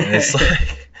 And it's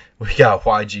like, we got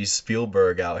YG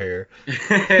Spielberg out here.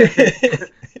 It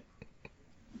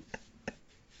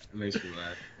makes me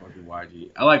laugh. Fucking YG.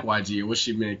 I like YG. I wish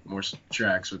he'd make more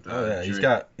tracks with Oh yeah,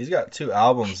 Drake. he's got 2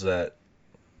 albums that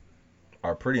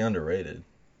are pretty underrated.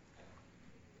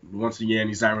 Once again,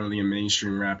 he's not really a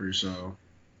mainstream rapper, so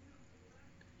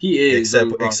he is. don't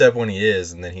get me wrong. Except when he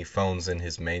is, and then he phones in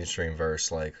his mainstream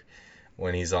verse, like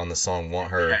when he's on the song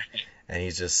 "Want Her," and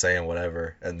he's just saying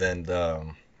whatever. And then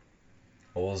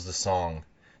what was the song?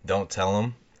 "Don't Tell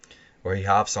Him," where he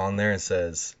hops on there and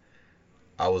says,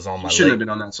 "I was on He my shouldn't have late," been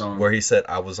on that song. where he said,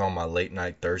 "I was on my late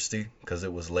night thirsty," because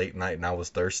it was late night and I was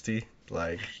thirsty.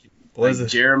 Like, what Like is it?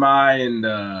 Jeremiah and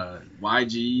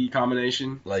YG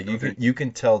combination. Like Okay. you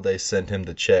can tell they sent him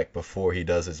the check before he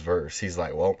does his verse. He's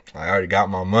like, well, I already got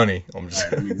my money. I'm All just.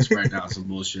 right, let me just write down some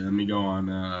bullshit. Let me go on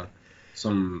I'm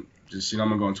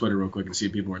gonna go on Twitter real quick and see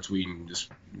if people are tweeting. Just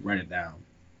write it down.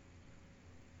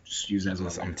 Just use that as my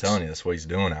I'm lyrics. telling you, that's what he's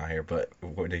doing out here. But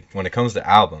when it comes to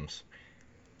albums,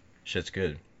 shit's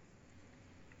good.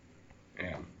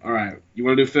 Yeah. All right. You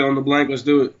want to do fill in the blank? Let's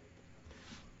do it.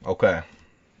 Okay,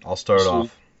 I'll start So-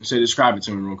 off. So describe it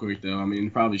to him real quick, though. I mean,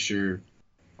 probably sure,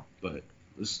 but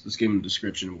let's give him a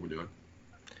description of what we're doing.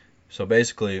 So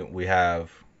basically, we have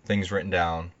things written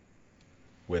down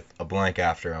with a blank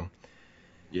after them,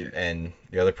 Yeah. and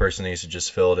the other person needs to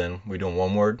just fill it in. We doing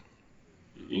one word.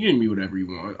 You can be whatever you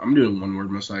want. I'm doing one word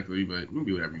most likely, but you can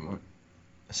be whatever you want.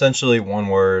 Essentially, one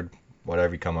word,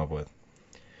 whatever you come up with.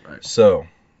 Right. So,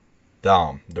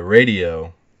 Dom, the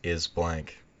radio is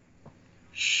blank.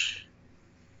 Shh.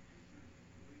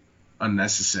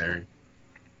 Unnecessary.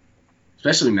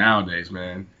 Especially nowadays,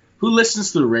 man. Who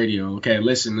listens to the radio? Okay,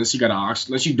 listen, unless you don't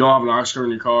have an aux cord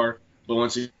in your car, but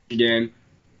once again,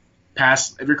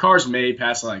 if your car's made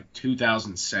past like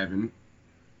 2007,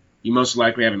 you most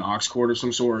likely have an aux cord of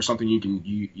some sort or something you can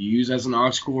use as an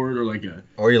aux cord or like a.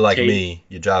 Or you're like Tape. me,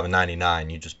 you drive a 99,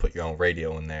 you just put your own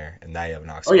radio in there, and now you have an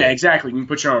aux Oh yeah, cord. exactly. You can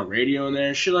put your own radio in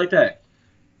there, shit like that.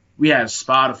 We have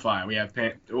Spotify, we have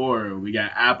Pandora, we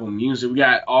got Apple Music, we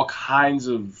got all kinds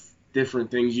of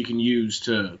different things you can use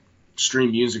to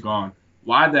stream music on.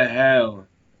 Why the hell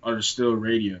are there still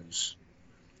radios?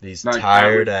 These Not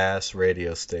tired ass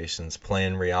radio stations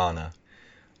playing Rihanna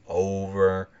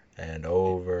over and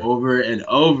over. Over and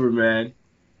over, man.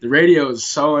 The radio is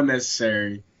so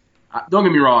unnecessary. Don't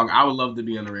get me wrong, I would love to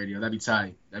be on the radio. That'd be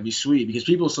tight. That'd be sweet because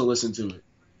people still listen to it.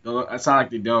 It's not like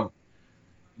they don't.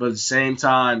 But at the same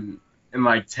time, in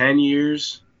like 10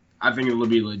 years, I think it'll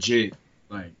be legit.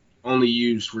 Like, only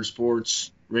used for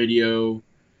sports, radio,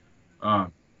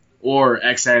 or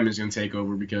XM is going to take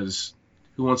over because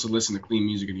who wants to listen to clean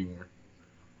music anymore?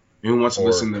 Who wants to Or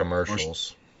listen to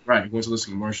commercials. Right, who wants to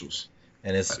listen to commercials?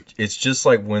 And it's just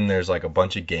like when there's like a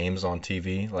bunch of games on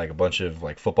TV, like a bunch of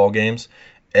like football games.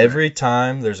 Every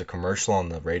time there's a commercial on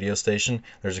the radio station,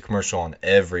 there's a commercial on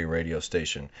every radio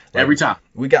station. Like, Every time.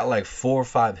 we got like 4 or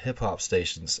 5 hip hop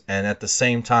stations, and at the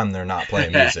same time they're not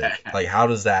playing music. Like, how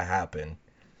does that happen?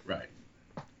 Right.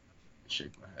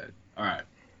 Shake my head. All right.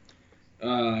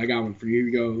 I got one for you.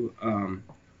 Here we go.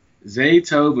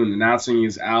 Zaytoven announcing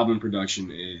his album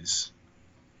production is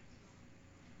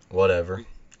Whatever.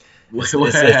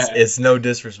 It's no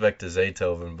disrespect to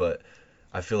Zaytoven, but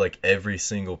I feel like every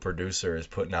single producer is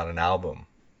putting out an album.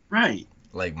 Right.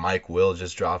 Like Mike Will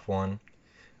just dropped one.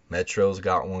 Metro's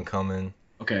got one coming.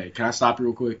 Okay, can I stop you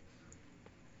real quick?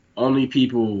 Only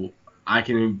people I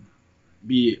can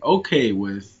be okay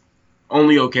with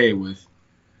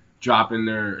dropping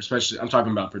their, especially, I'm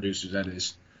talking about producers, that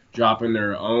is, dropping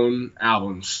their own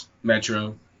albums.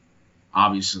 Metro,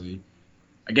 obviously.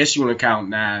 I guess you want to count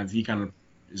Nav. He kind of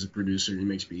is a producer. He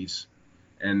makes beats.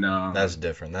 And that's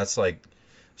different. That's like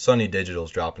Sonny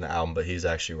Digital's dropping an album, but he's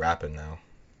actually rapping now.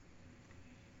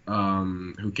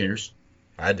 Who cares?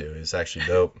 I do. It's actually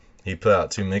dope. He put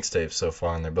out 2 mixtapes so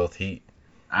far, and they're both heat.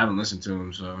 I haven't listened to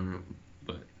him,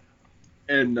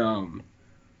 and I'm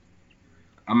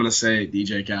gonna say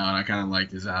DJ Khaled. I kind of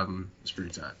liked his album. It's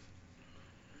pretty tight,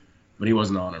 but he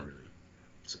wasn't on it really.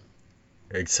 So.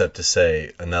 Except to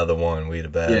say another one, we the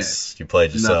best. Yeah. You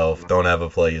played yourself. Don't ever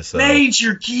play yourself.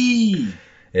 Major key.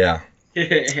 Yeah.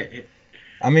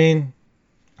 I mean,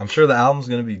 I'm sure the album's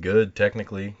gonna be good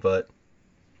technically, but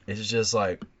it's just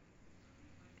like,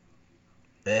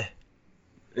 Yeah,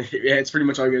 it's pretty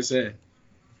much all you're gonna say.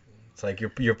 It's like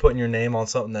you're putting your name on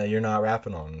something that you're not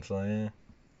rapping on. So yeah.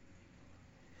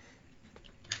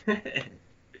 It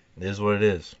is what it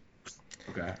is.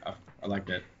 Okay, I like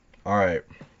that. All right.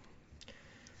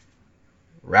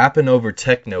 Rapping over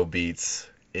techno beats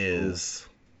is.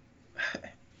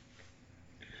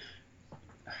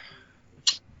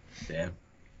 Damn.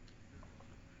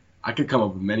 I could come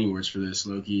up with many words for this,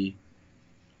 Loki.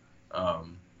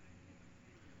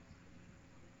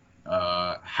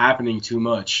 Happening too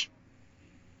much.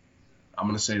 I'm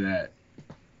gonna say that.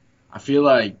 I feel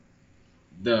like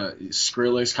the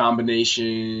Skrillex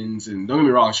combinations, and don't get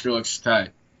me wrong, Skrillex is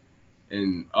tight,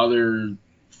 and other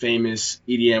famous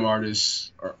EDM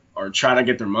artists are trying to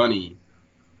get their money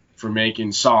for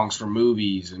making songs for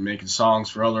movies and making songs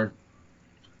for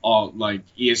all like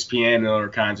ESPN and other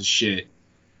kinds of shit.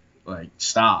 Like,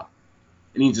 stop.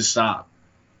 It needs to stop.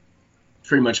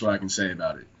 Pretty much what I can say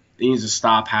about it. It needs to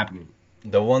stop happening.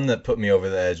 The one that put me over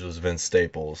the edge was Vince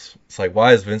Staples. It's like,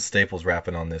 why is Vince Staples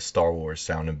rapping on this Star Wars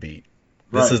sounding beat?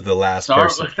 This right. is the last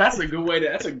person. That's a good way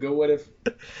to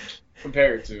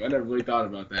compare it to. I never really thought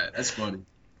about that. That's funny.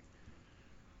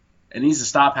 It needs to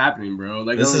stop happening, bro.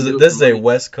 Like, this is a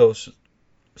West Coast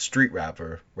street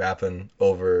rapper rapping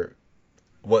over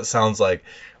what sounds like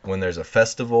when there's a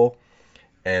festival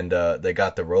and they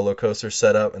got the roller coaster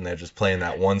set up and they're just playing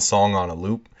that one song on a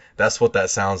loop. That's what that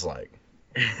sounds like.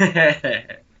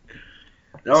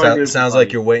 Sounds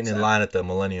like you're waiting in line at the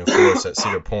Millennium Force at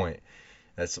Cedar Point.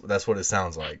 That's what it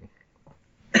sounds like.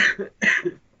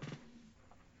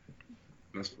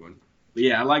 That's fun. But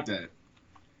yeah, I like that.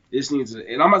 This needs to,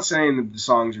 and I'm not saying that the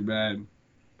songs are bad.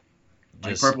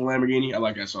 Like Purple Lamborghini, I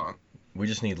like that song. We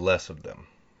just need less of them.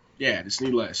 Yeah, just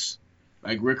need less.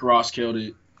 Like Rick Ross killed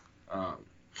it. Yeah,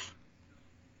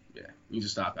 needs to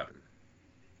stop happening.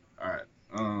 All right.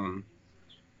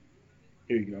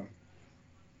 Here you go.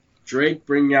 Drake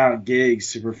bringing out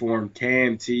gigs to perform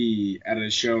KMT at a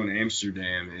show in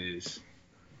Amsterdam is.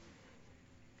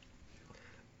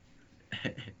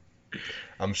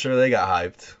 I'm sure they got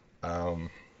hyped.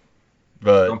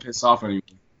 But don't piss off anyone.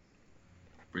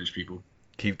 British people.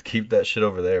 Keep that shit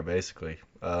over there, basically.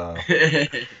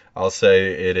 I'll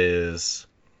say it is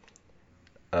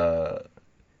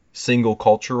single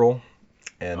cultural,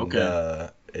 and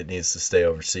it needs to stay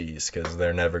overseas because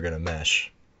they're never gonna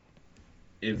mesh.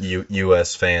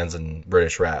 U.S. fans and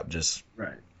British rap just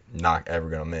not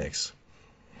ever gonna mix.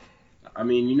 I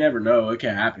mean, you never know. It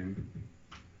can happen.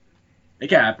 It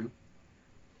can happen.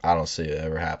 I don't see it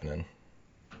ever happening.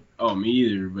 Oh, me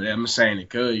either. But I'm saying it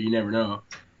could. You never know.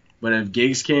 But if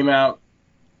gigs came out,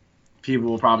 people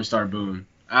will probably start booing.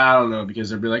 I don't know,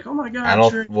 because they'll be like, "Oh my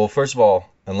god!" Well, first of all,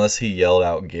 unless he yelled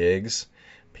out gigs,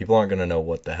 people aren't gonna know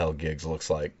what the hell gigs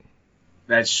looks like.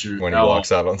 That's true. When he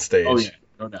walks out on stage. Oh yeah,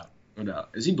 no doubt.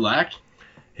 Is he black?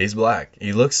 He's black.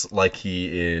 He looks like he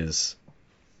is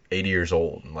 80 years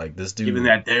old. Like, this dude. Giving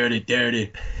that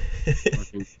dirty.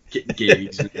 Fucking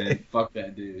gigs, man. Fuck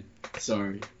that dude.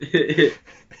 Sorry.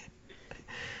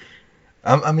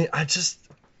 I mean,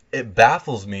 it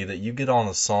baffles me that you get on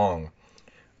a song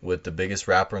with the biggest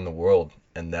rapper in the world,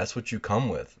 and that's what you come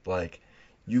with. Like,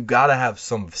 you gotta have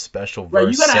some special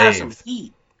verse you gotta saved. have some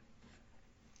heat.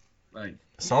 Like,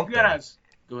 something.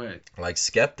 Go ahead. Like,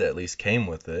 Skepta at least came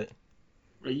with it.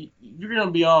 You're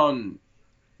gonna be on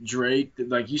Drake,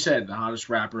 like you said, the hottest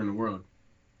rapper in the world.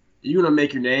 You're gonna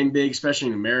make your name big, especially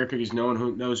in America, because no one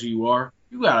who knows who you are.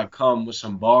 You gotta come with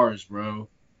some bars, bro.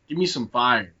 Give me some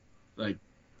fire. Like,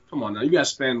 come on now. You gotta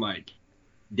spend like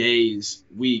days,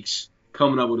 weeks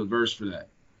coming up with a verse for that.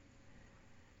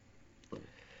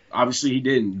 Obviously, he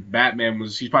didn't.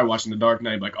 He's probably watching The Dark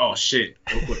Knight, like, oh shit,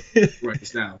 real quick, write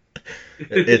this down.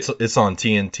 It's on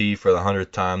TNT for the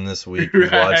 100th time this week. He's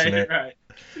watching it. Right.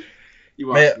 You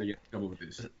watching to get in trouble with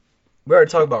this. We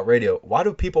already talked about radio. Why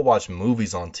do people watch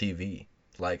movies on TV?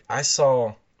 Like, I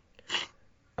saw,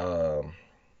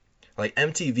 like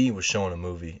MTV was showing a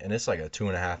movie, and it's like a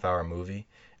 2.5 hour movie,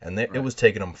 and it was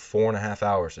taking them 4.5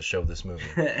 hours to show this movie.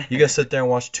 You gotta sit there and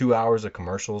watch 2 hours of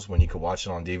commercials when you could watch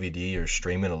it on DVD or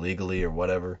stream it illegally or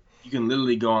whatever. You can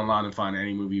literally go online and find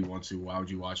any movie you want to. Why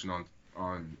would you watch it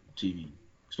on TV?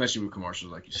 Especially with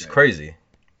commercials, like you said. It's crazy.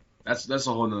 That's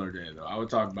a whole nother day, though. I would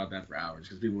talk about that for hours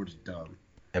because people are just dumb.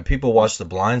 And people watch The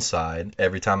Blind Side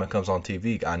every time it comes on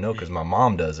TV. I know because my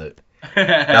mom does it.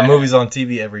 That movie's on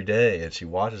TV every day, and she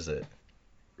watches it.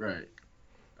 Right.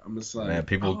 I'm just like, man,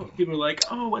 people are like,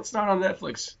 oh, it's not on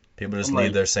Netflix. People just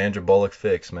need their Sandra Bullock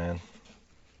fix, man.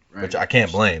 Right. Which I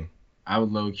can't blame.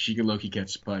 She could low-key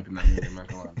catch the pipe in that movie. I'm not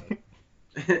gonna lie.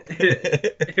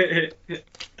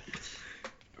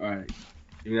 All right.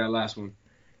 Give me that last one.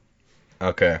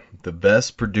 Okay. The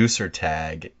best producer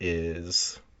tag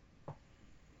is...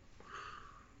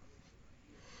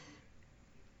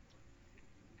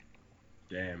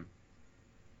 Damn.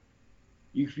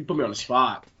 You put me on the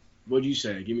spot. What'd you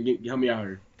say? Help me out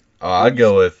here. Oh, I'd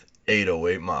go with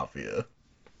 808 Mafia.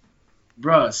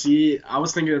 Bruh, see, I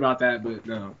was thinking about that, but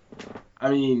no.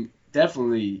 I mean,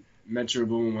 definitely Metro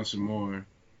Boomin wants some more.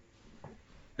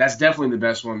 That's definitely the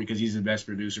best one because he's the best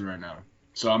producer right now.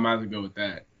 So I might have to go with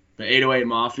that. But 808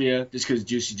 Mafia, just because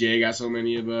Juicy J got so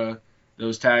many of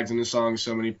those tags in the songs,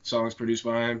 so many songs produced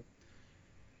by him.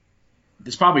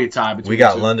 There's probably a tie between We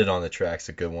got the two. London on the track's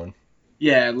a good one.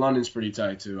 Yeah, London's pretty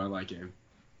tight too. I like him.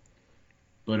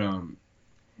 But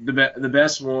the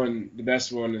best one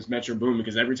is Metro Boomin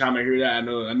because every time I hear that,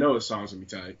 I know his song's gonna be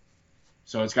tight.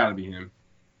 So it's gotta be him.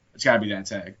 It's gotta be that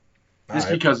tag. Just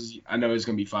because I know it's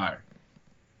gonna be fire.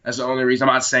 That's the only reason.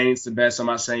 I'm not saying it's the best. I'm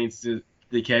not saying it's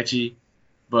the catchy.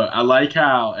 But I like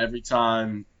how every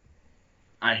time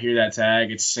I hear that tag,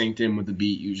 it's synced in with the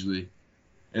beat usually.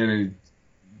 And then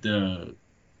the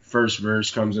first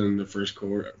verse comes in, the first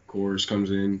chorus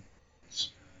comes in.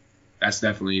 That's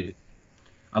definitely it.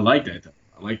 I like that, though.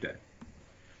 I like that.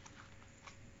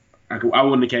 I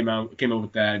wouldn't have came up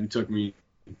with that if it took me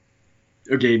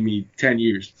or gave me 10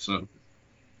 years. So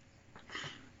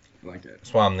I like that.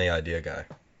 That's why I'm the idea guy.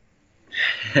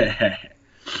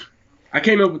 I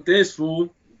came up with this,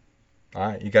 fool. All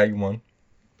right, you got your one.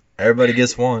 Everybody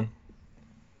gets one.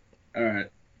 All right.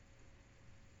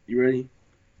 You ready?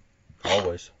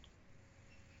 Always.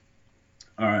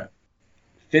 All right.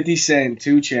 50 Cent and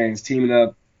 2 Chainz teaming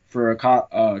up for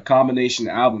a combination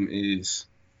album is...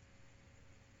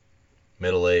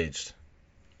 Middle-aged.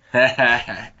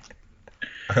 I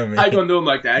mean, how you gonna do them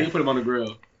like that? How you put them on the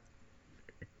grill?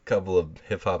 Couple of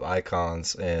hip-hop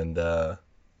icons and...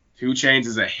 2 Chainz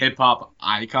is a hip-hop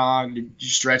icon. You're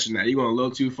stretching that. You're going a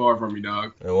little too far from me,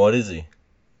 dog. And what is he?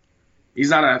 He's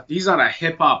not a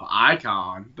hip-hop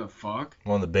icon. The fuck?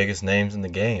 One of the biggest names in the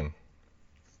game.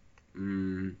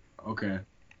 Okay.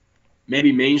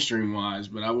 Maybe mainstream-wise,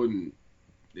 but I wouldn't...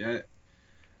 Yeah,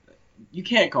 you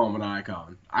can't call him an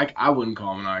icon. I wouldn't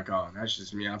call him an icon. That's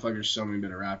just me. I feel like there's so many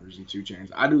better rappers than 2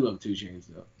 Chainz. I do love 2 Chainz,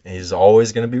 though. He's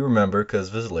always going to be remembered because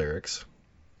of his lyrics.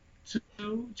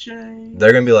 2 Chainz.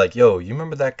 They're going to be like, yo, you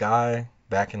remember that guy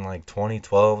back in like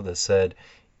 2012 that said,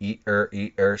 eat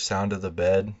sound of the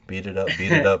bed, beat it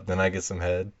up, then I get some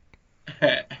head?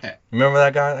 Remember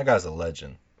that guy? That guy's a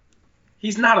legend.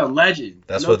 He's not a legend.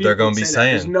 That's what they're going to be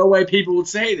saying. There's no way people would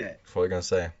say that. That's what they're going to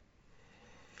say.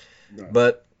 No.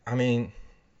 But, I mean,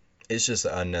 it's just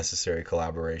an unnecessary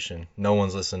collaboration. No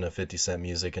one's listening to 50 Cent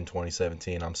music in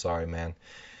 2017. I'm sorry, man.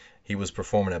 He was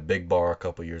performing at Big Bar a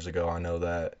couple years ago. I know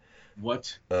that.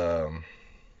 What?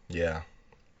 Yeah.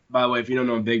 By the way, if you don't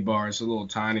know Big Bar, it's a little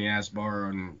tiny-ass bar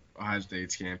on Ohio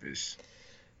State's campus.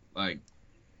 Like,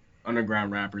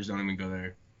 underground rappers don't even go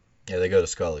there. Yeah, they go to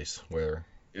Scully's, where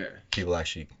people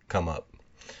actually come up.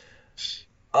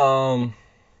 Go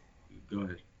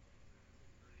ahead.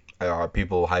 Are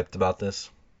people hyped about this?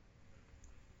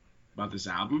 About this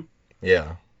album?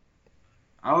 Yeah.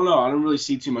 I don't know. I didn't really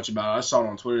see too much about it. I saw it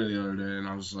on Twitter the other day, and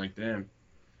I was like, damn.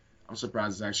 I'm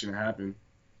surprised it's actually going to happen.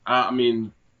 I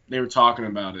mean, they were talking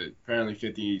about it. Apparently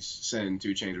 50 Cent and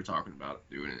 2 Chainz were talking about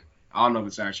doing it. I don't know if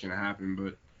it's actually going to happen,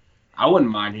 but I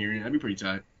wouldn't mind hearing it. That'd be pretty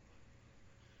tight.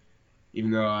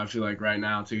 Even though I feel like right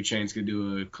now 2 Chainz could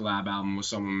do a collab album with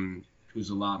someone who's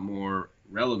a lot more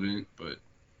relevant, but...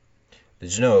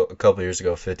 Did you know a couple years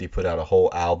ago 50 put out a whole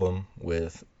album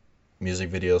with music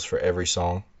videos for every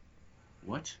song.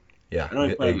 What? Yeah. I know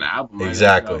he played an album. Right?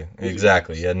 Exactly. No,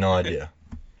 Exactly. You had no idea.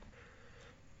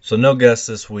 So no guests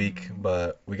this week,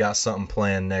 but we got something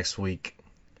planned next week.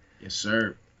 Yes,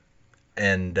 sir.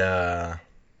 And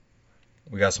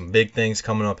we got some big things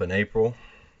coming up in April.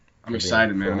 I'm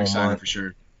excited, man. for a I'm whole excited month. for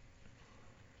sure.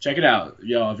 Check it out,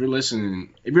 yo. If you're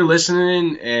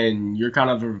listening and you're kind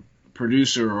of a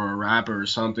producer or a rapper or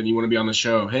something, you want to be on the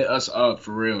show, hit us up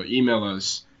for real. Email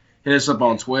us, hit us up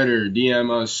on Twitter,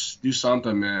 DM us, do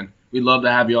something, man. We'd love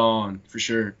to have you on for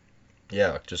sure.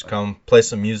 Yeah, just come play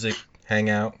some music,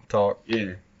 hang out, talk.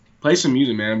 Yeah, play some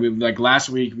music, man. We like last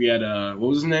week we had what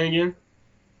was his name again?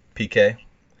 PK.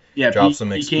 Yeah, Drop some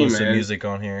PK, exclusive man. music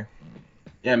on here.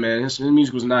 Yeah, man, his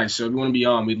music was nice. So if you want to be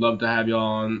on, we'd love to have you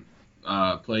on.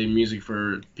 Play music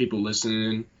for people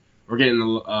listening. We're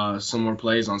getting some more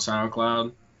plays on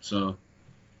SoundCloud, so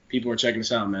people are checking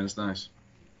us out, man. It's nice.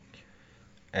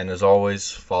 And as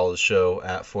always, follow the show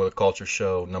at For the Culture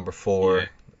Show #4.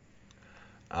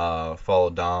 Follow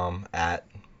Dom at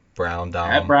Brown Dom.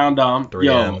 At Brown Dom. 3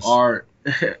 Yo, M's.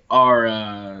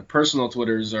 our personal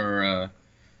Twitters are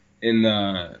in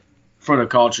the For the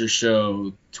Culture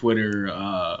Show Twitter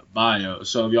bio.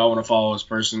 So if y'all want to follow us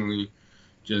personally,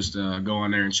 just go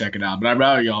on there and check it out. But I'd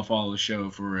rather y'all follow the show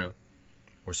for real.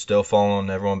 We're still following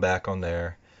everyone back on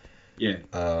there. Yeah.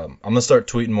 I'm gonna start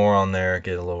tweeting more on there,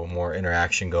 get a little more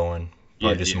interaction going.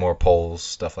 Probably do some more polls,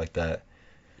 stuff like that.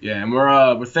 Yeah, and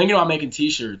we're thinking about making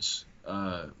T-shirts.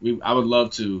 I would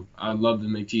love to. I'd love to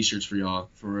make T-shirts for y'all,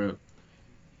 for real.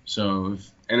 So,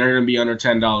 and they're gonna be under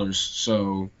 $10.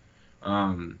 So,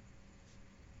 I'm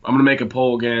gonna make a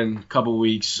poll again, a couple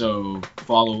weeks. So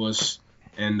follow us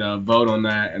and vote on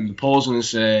that. And the poll's gonna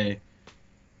say,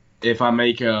 if I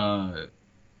make a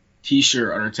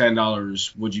T-shirt under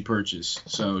 $10, would you purchase?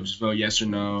 So just vote yes or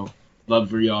no. Love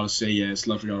for y'all to say yes.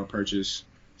 Love for y'all to purchase.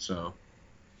 So.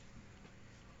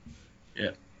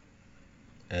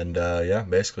 And yeah,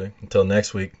 basically, until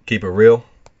next week, keep it real,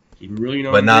 Keep it real, you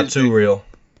know. but what not it is, too baby. real.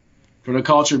 For the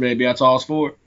culture, baby. That's all it's for.